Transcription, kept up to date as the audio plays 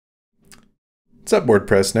What's up,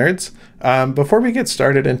 WordPress nerds? Before we get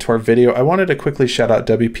started into our video, I wanted to quickly shout out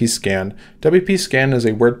WP-Scan. WP-Scan is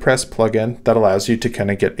a WordPress plugin that allows you to kind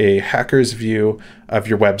of get a hacker's view of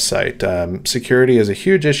your website. Security is a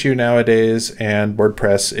huge issue nowadays, and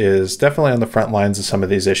WordPress is definitely on the front lines of some of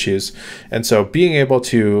these issues. And so being able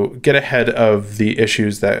to get ahead of the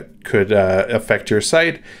issues that could affect your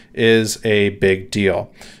site is a big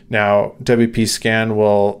deal. Now, WP-Scan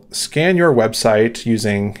will scan your website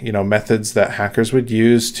using, methods that hackers would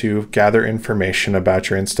use to gather information about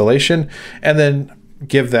your installation, and then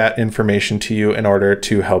give that information to you in order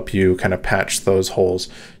to help you kind of patch those holes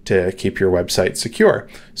to keep your website secure.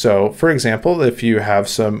 So, for example, if you have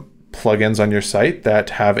some plugins on your site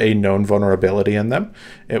that have a known vulnerability in them,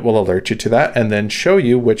 it will alert you to that and then show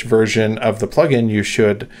you which version of the plugin you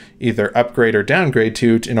should either upgrade or downgrade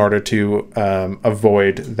to in order to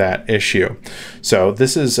avoid that issue. So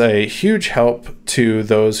this is a huge help to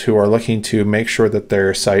those who are looking to make sure that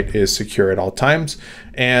their site is secure at all times.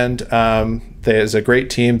 And there's a great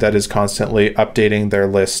team that is constantly updating their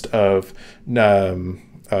list of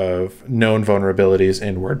known vulnerabilities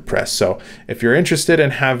in WordPress. So if you're interested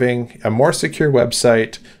in having a more secure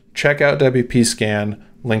website, check out WP-Scan.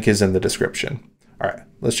 Link is in the description. All right,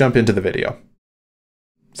 let's jump into the video.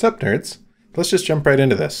 What's up, nerds? Let's just jump right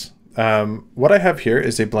into this. What I have here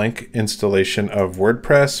is a blank installation of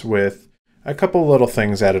WordPress with a couple little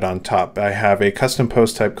things added on top. I have a custom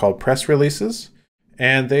post type called press releases,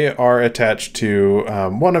 and they are attached to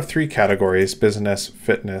one of three categories: business,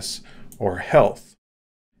 fitness, or health.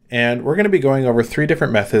 And we're going to be going over three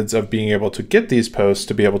different methods of being able to get these posts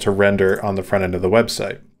to be able to render on the front end of the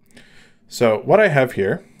website. So what I have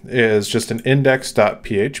here is just an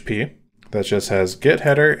index.php that just has get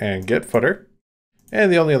header and get footer.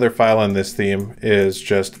 And the only other file in this theme is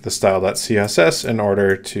just the style.css in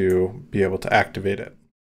order to be able to activate it.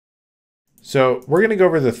 So we're going to go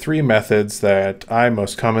over the three methods that I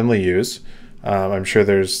most commonly use. I'm sure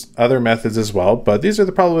there's other methods as well, but these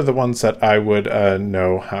are probably the ones that I would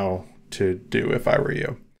know how to do if I were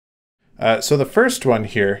you. So the first one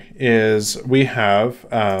here is we have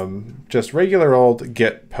just regular old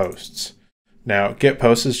get posts. Now, get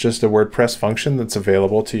posts is just a WordPress function that's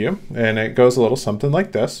available to you, and it goes a little something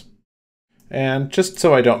like this. And just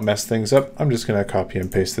so I don't mess things up, I'm just going to copy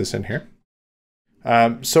and paste this in here.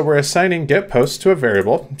 So we're assigning get posts to a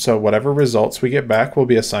variable, so whatever results we get back will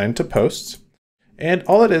be assigned to posts. And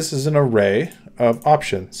all it is an array of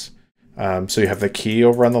options. So you have the key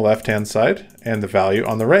over on the left-hand side and the value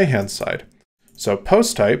on the right-hand side. So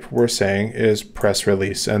post type, we're saying, is press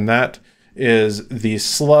release, and that is the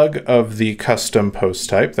slug of the custom post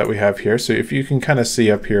type that we have here. So if you can kind of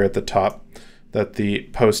see up here at the top that the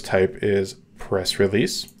post type is press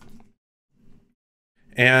release.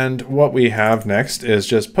 And what we have next is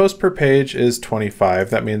just post per page is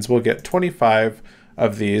 25. That means we'll get 25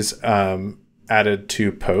 of these added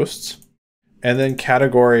to posts. And then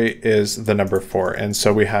category is the number 4. And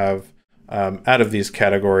so we have, out of these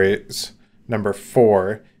categories, number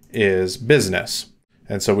 4 is business.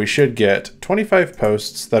 And so we should get 25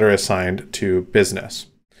 posts that are assigned to business.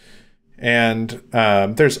 And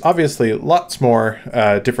there's obviously lots more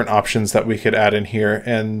different options that we could add in here,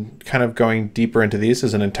 and kind of going deeper into these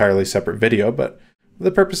is an entirely separate video, but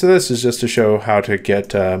the purpose of this is just to show how to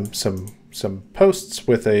get some posts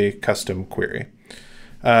with a custom query.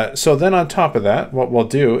 So then on top of that, what we'll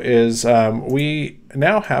do is we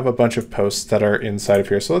now have a bunch of posts that are inside of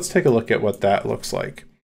here. So let's take a look at what that looks like.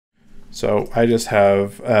 So I just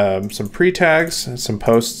have some pre-tags, some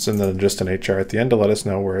posts, and then just an HR at the end to let us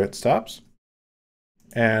know where it stops.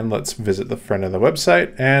 And let's visit the front of the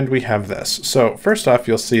website, and we have this. So first off,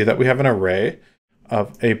 you'll see that we have an array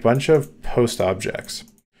of a bunch of post objects.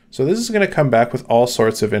 So this is going to come back with all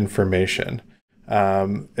sorts of information.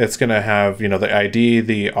 It's going to have, the ID,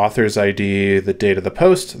 the author's ID, the date of the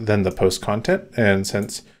post, then the post content. And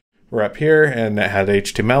since we're up here and it had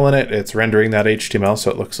HTML in it, it's rendering that HTML, so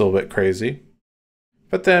it looks a little bit crazy.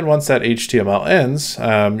 But then once that HTML ends,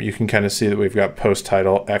 you can kind of see that we've got post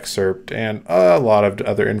title, excerpt, and a lot of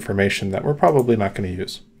other information that we're probably not going to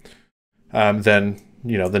use. Then,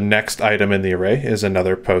 the next item in the array is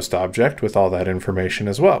another post object with all that information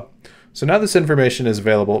as well. So now this information is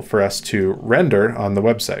available for us to render on the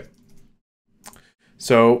website.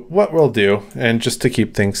 So what we'll do, and just to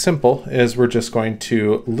keep things simple, is we're just going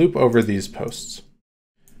to loop over these posts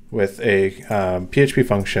with a PHP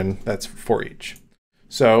function that's for each.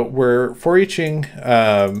 So we're for eaching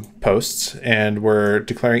posts, and we're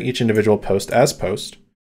declaring each individual post as post.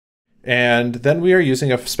 And then we are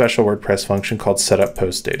using a special WordPress function called setup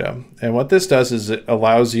post data. And what this does is it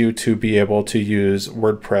allows you to be able to use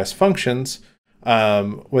WordPress functions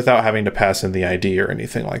without having to pass in the ID or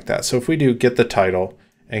anything like that. So if we do get the title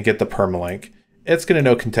and get the permalink, it's going to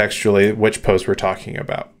know contextually which post we're talking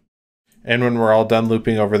about. And when we're all done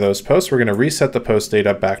looping over those posts, we're going to reset the post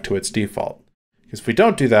data back to its default. Because if we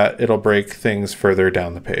don't do that, it'll break things further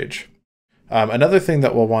down the page. Another thing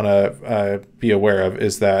that we'll want to be aware of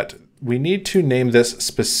is that we need to name this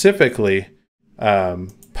specifically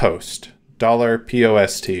post,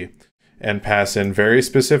 $POST, and pass in very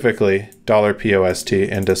specifically $POST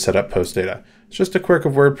into setup post data. It's just a quirk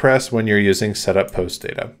of WordPress when you're using setup post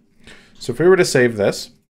data. So if we were to save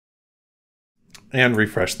this and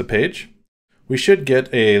refresh the page, we should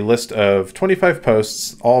get a list of 25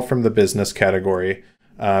 posts, all from the business category,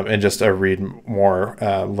 and just a read more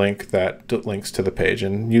link that links to the page.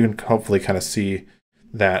 And you can hopefully kind of see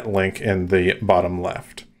that link in the bottom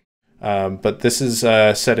left. But this is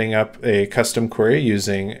setting up a custom query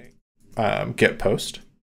using get post.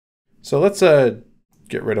 So let's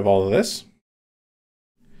get rid of all of this.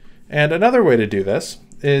 And another way to do this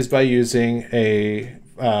is by using a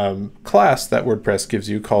class that WordPress gives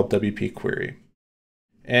you called WP Query.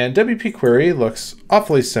 And WP Query looks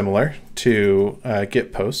awfully similar to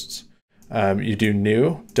get posts. You do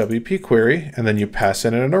new WP Query, and then you pass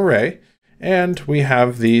in an array, and we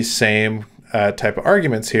have the same type of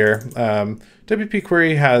arguments here. WP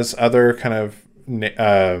Query has other kind of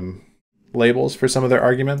labels for some of their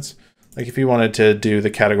arguments. Like if you wanted to do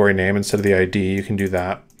the category name instead of the ID, you can do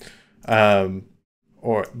that.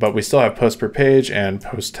 But we still have post per page and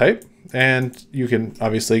post type, and you can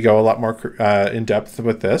obviously go a lot more in depth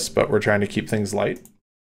with this, but we're trying to keep things light.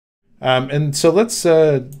 And so let's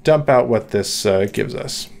dump out what this gives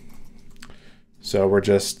us. So we're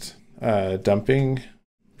just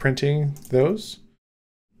printing those,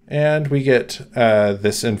 and we get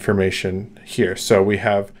this information here. So we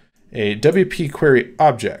have a WP query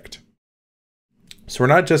object. So we're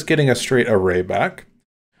not just getting a straight array back,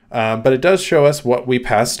 but it does show us what we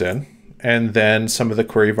passed in, and then some of the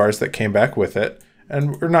query vars that came back with it.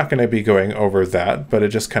 And we're not going to be going over that, but it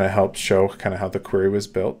just kind of helps show kind of how the query was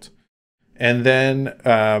built. And then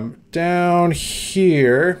down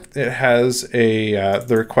here, it has the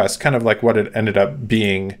request, kind of like what it ended up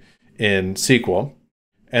being in SQL.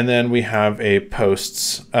 And then we have a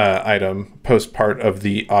posts item, post part of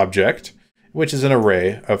the object, which is an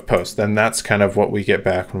array of posts. Then that's kind of what we get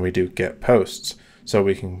back when we do get posts. So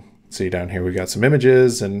we can see down here, we got some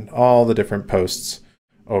images and all the different posts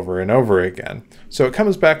over and over again. So it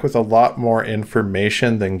comes back with a lot more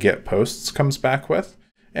information than get posts comes back with.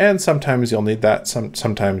 And sometimes you'll need that,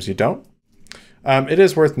 sometimes you don't. It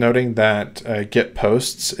is worth noting that get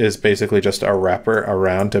posts is basically just a wrapper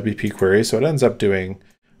around WP query. So it ends up doing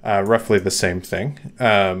roughly the same thing.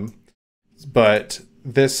 But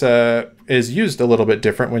this is used a little bit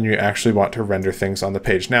different when you actually want to render things on the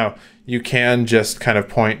page. Now, you can just kind of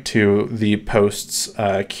point to the posts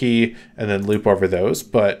key and then loop over those.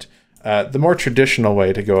 But the more traditional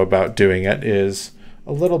way to go about doing it is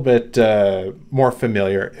a little bit more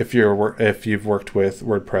familiar if you've worked with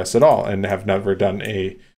WordPress at all and have never done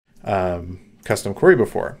a custom query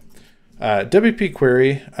before. WP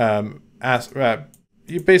query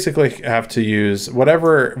you basically have to use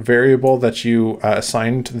whatever variable that you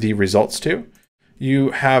assigned the results to.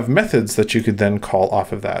 You have methods that you could then call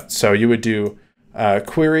off of that. So you would do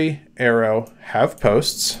query arrow have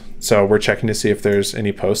posts. So we're checking to see if there's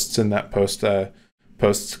any posts in that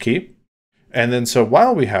posts key. And then so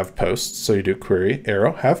while we have posts, so you do query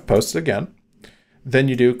arrow have posts again, then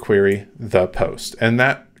you do query the post. And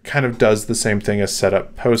that kind of does the same thing as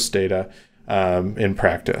setup post data in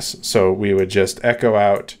practice. So we would just echo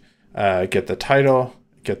out, get the title,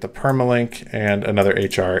 get the permalink, and another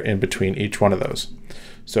HR in between each one of those.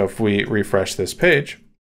 So if we refresh this page,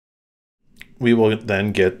 we will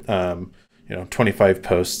then get 25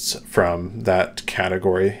 posts from that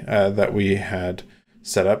category that we had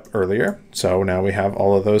set up earlier. So now we have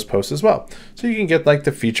all of those posts as well. So you can get like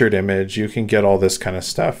the featured image, you can get all this kind of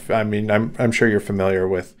stuff. I mean, I'm sure you're familiar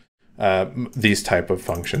with these type of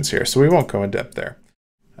functions here, so we won't go in depth there.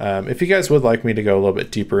 If you guys would like me to go a little bit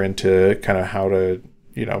deeper into kind of how to,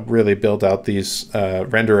 really build out these,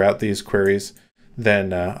 render out these queries,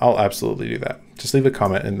 then I'll absolutely do that. Just leave a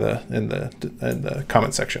comment in the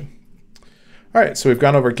comment section. All right, so we've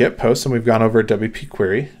gone over get posts and we've gone over WP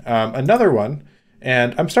query. Another one,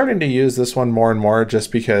 and I'm starting to use this one more and more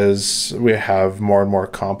just because we have more and more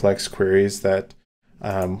complex queries that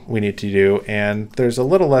we need to do, and there's a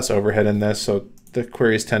little less overhead in this, so the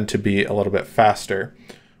queries tend to be a little bit faster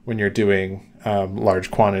when you're doing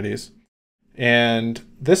large quantities. And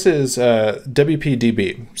this is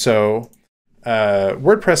Wpdb. So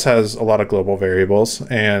WordPress has a lot of global variables,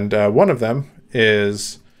 and one of them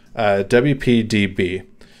is Wpdb.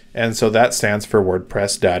 And so that stands for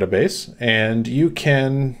WordPress database. And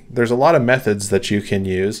there's a lot of methods that you can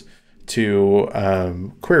use to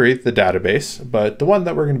query the database, but the one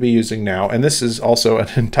that we're going to be using now, and this is also an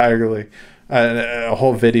entirely a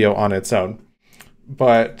whole video on its own,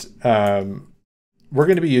 but we're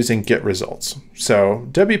going to be using get results. So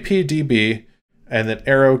WPDB and then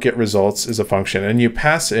arrow get results is a function, and you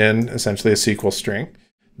pass in essentially a SQL string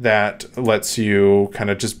that lets you kind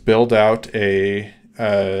of just build out a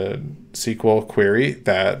SQL query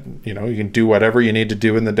that you can do whatever you need to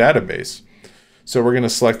do in the database. So we're going to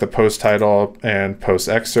select the post title and post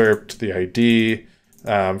excerpt, the ID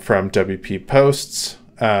from WP posts,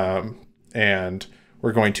 and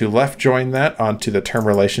we're going to left join that onto the term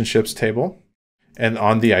relationships table and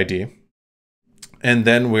on the ID. And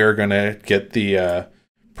then we're going to get the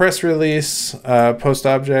press release post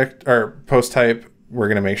object or post type. We're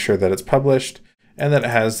going to make sure that it's published and that it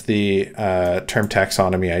has the term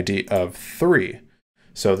taxonomy ID of 3.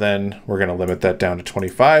 So then we're going to limit that down to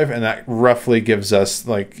 25, and that roughly gives us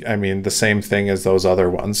the same thing as those other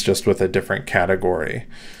ones, just with a different category.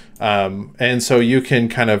 And so you can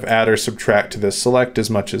kind of add or subtract to this select as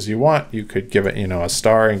much as you want. You could give it, a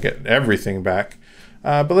star and get everything back.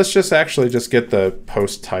 But let's just get the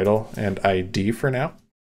post title and ID for now.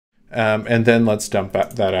 And then let's dump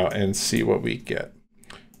that out and see what we get.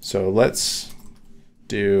 So let's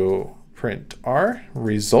do print R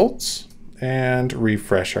results and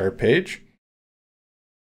refresh our page.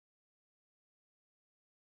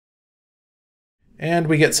 And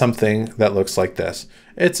we get something that looks like this.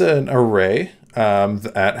 It's an array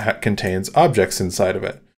that contains objects inside of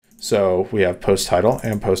it. So we have post title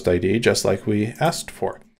and post ID, just like we asked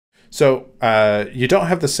for. So you don't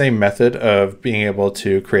have the same method of being able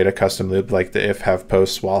to create a custom loop like the if have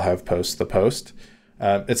posts while have posts the post.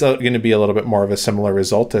 It's going to be a little bit more of a similar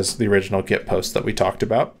result as the original get post that we talked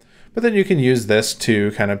about. But then you can use this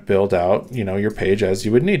to kind of build out, your page as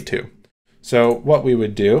you would need to. So what we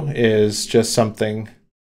would do is just something,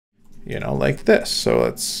 like this. So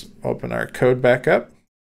let's open our code back up,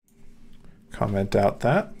 comment out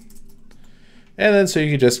that. And then so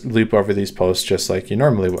you can just loop over these posts just like you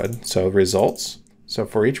normally would. So results. So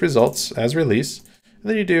for each results as release, and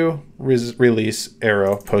then you do release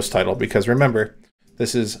arrow post title, because remember,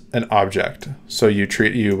 this is an object. So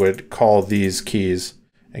you would call these keys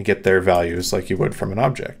and get their values like you would from an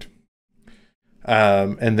object.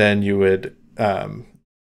 And then you would,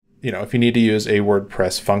 if you need to use a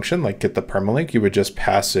WordPress function, like get the permalink, you would just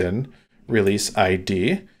pass in release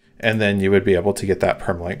ID, and then you would be able to get that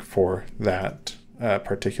permalink for that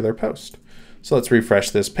particular post. So let's refresh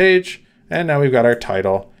this page, and now we've got our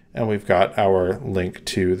title, and we've got our link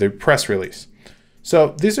to the press release. So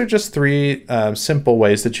these are just 3 simple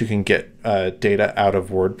ways that you can get data out of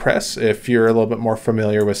WordPress. If you're a little bit more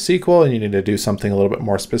familiar with SQL and you need to do something a little bit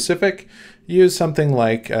more specific, use something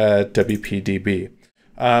like WPDB.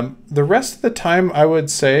 The rest of the time, I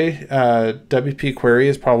would say WP Query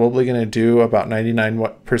is probably going to do about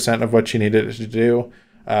 99% of what you need it to do.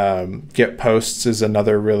 Get posts is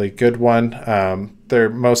another really good one.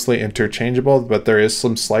 They're mostly interchangeable, but there is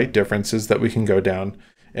some slight differences that we can go down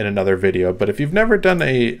in another video. But if you've never done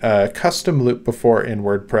a custom loop before in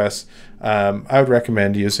WordPress, I would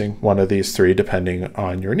recommend using one of these 3 depending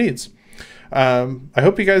on your needs. I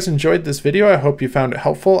hope you guys enjoyed this video. I hope you found it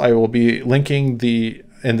helpful. I will be linking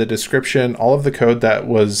in the description all of the code that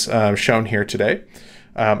was shown here today.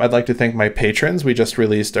 I'd like to thank my patrons. We just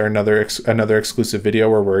released another exclusive video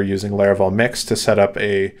where we're using Laravel Mix to set up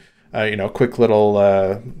a quick little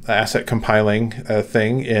asset compiling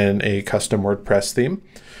thing in a custom WordPress theme.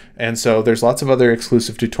 And so there's lots of other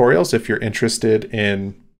exclusive tutorials if you're interested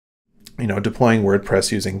in, deploying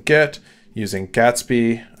WordPress using Git, using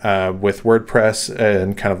Gatsby with WordPress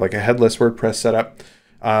and kind of like a headless WordPress setup.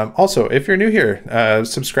 Also, if you're new here,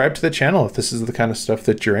 subscribe to the channel if this is the kind of stuff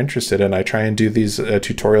that you're interested in. I try and do these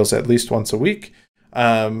tutorials at least once a week.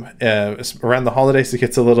 Around the holidays, it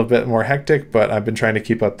gets a little bit more hectic, but I've been trying to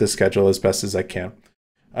keep up this schedule as best as I can.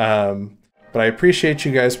 But I appreciate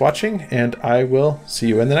you guys watching, and I will see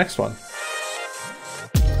you in the next one.